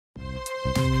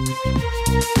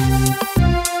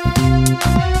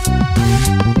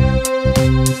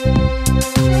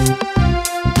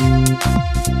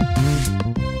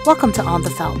Welcome to On the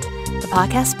Felt, the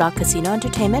podcast about casino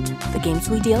entertainment, the games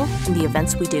we deal, and the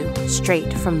events we do,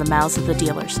 straight from the mouths of the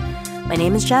dealers. My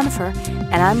name is Jennifer,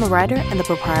 and I'm a writer and the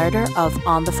proprietor of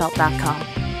OnTheFelt.com.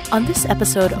 On this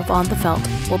episode of On the Felt,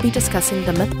 we'll be discussing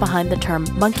the myth behind the term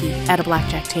monkey at a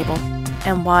blackjack table,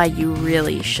 and why you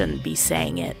really shouldn't be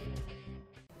saying it.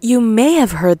 You may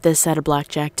have heard this at a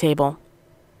blackjack table.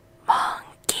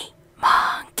 Monkey,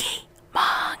 monkey,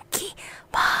 monkey,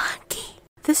 monkey.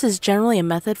 This is generally a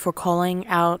method for calling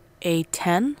out a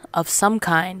 10 of some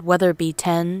kind, whether it be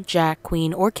 10, jack,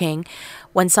 queen, or king,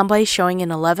 when somebody's showing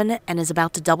an 11 and is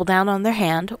about to double down on their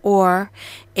hand, or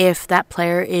if that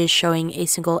player is showing a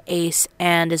single ace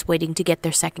and is waiting to get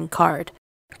their second card.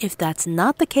 If that's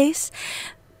not the case,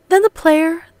 then the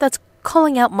player that's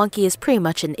calling out monkey is pretty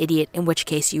much an idiot, in which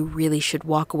case you really should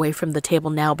walk away from the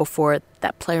table now before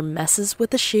that player messes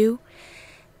with the shoe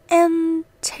and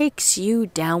takes you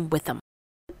down with them.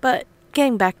 But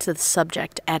getting back to the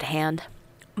subject at hand,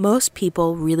 most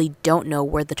people really don't know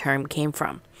where the term came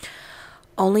from.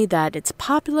 Only that it's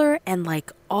popular, and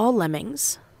like all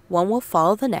lemmings, one will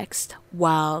follow the next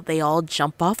while they all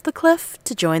jump off the cliff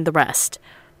to join the rest.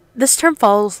 This term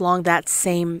follows along that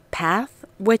same path,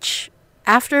 which,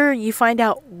 after you find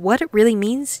out what it really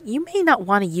means, you may not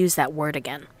want to use that word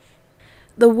again.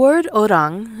 The word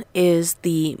orang is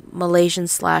the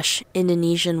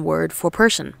Malaysian/Indonesian word for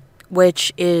person,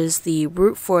 which is the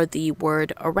root for the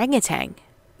word orangutan.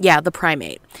 Yeah, the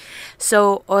primate.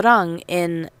 So orang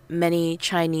in many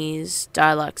Chinese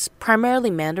dialects, primarily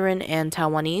Mandarin and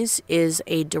Taiwanese, is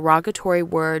a derogatory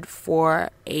word for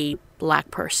a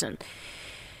black person.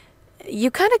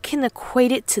 You kind of can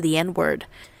equate it to the N-word.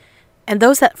 And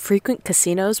those that frequent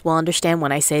casinos will understand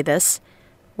when I say this.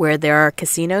 Where there are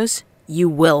casinos, you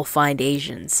will find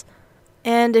Asians.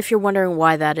 And if you're wondering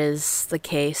why that is the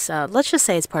case, let's just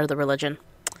say it's part of the religion.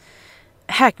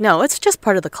 Heck no, it's just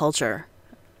part of the culture.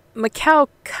 Macau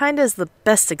kinda is the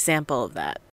best example of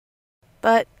that.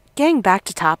 But getting back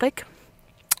to topic,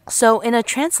 so in a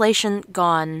translation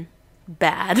gone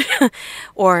bad,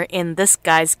 or in this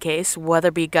guy's case, whether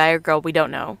it be guy or girl, we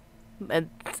don't know.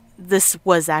 This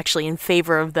was actually in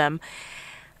favor of them.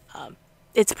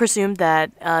 It's presumed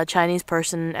that a Chinese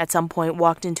person at some point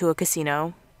walked into a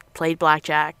casino, played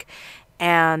blackjack,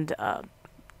 and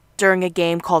during a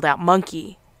game called out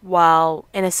monkey, while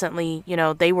innocently,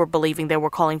 they were believing they were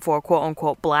calling for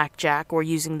quote-unquote blackjack, or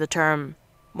using the term,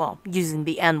 using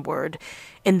the N-word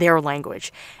in their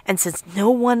language. And since no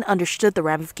one understood the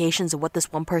ramifications of what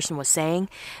this one person was saying,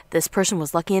 this person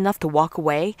was lucky enough to walk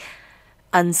away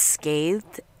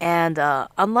unscathed. And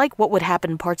unlike what would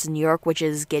happen in parts of New York, which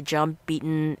is get jumped,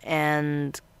 beaten,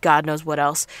 and God knows what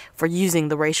else, for using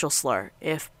the racial slur,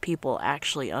 if people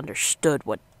actually understood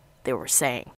what they were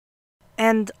saying.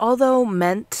 And although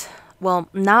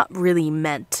not really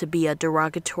meant to be a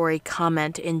derogatory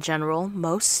comment in general,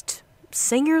 most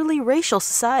singularly racial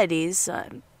societies,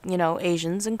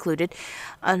 Asians included,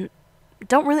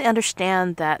 don't really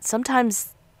understand that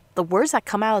sometimes the words that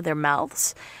come out of their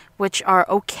mouths, which are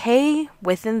okay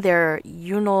within their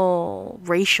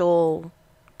uniracial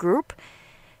group,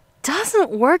 doesn't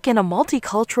work in a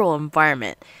multicultural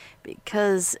environment,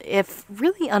 because if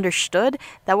really understood,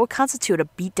 that would constitute a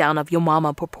beatdown of your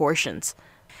mama proportions.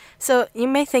 So you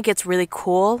may think it's really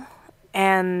cool,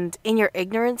 and in your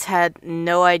ignorance had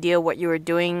no idea what you were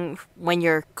doing when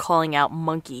you're calling out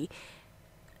monkey.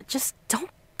 Just don't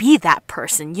be that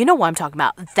person. You know what I'm talking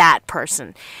about, that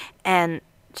person. And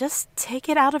just take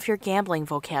it out of your gambling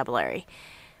vocabulary.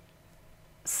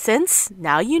 Since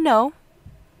now you know,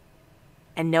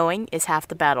 and knowing is half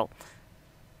the battle.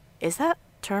 Is that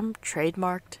term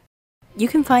trademarked? You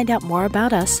can find out more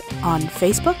about us on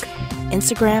Facebook,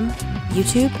 Instagram,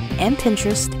 YouTube, and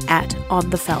Pinterest at On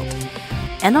The Felt,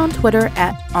 and on Twitter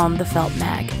at On The Felt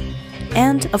Mag,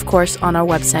 and of course on our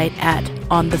website at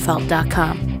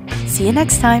onthefelt.com. See you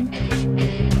next time!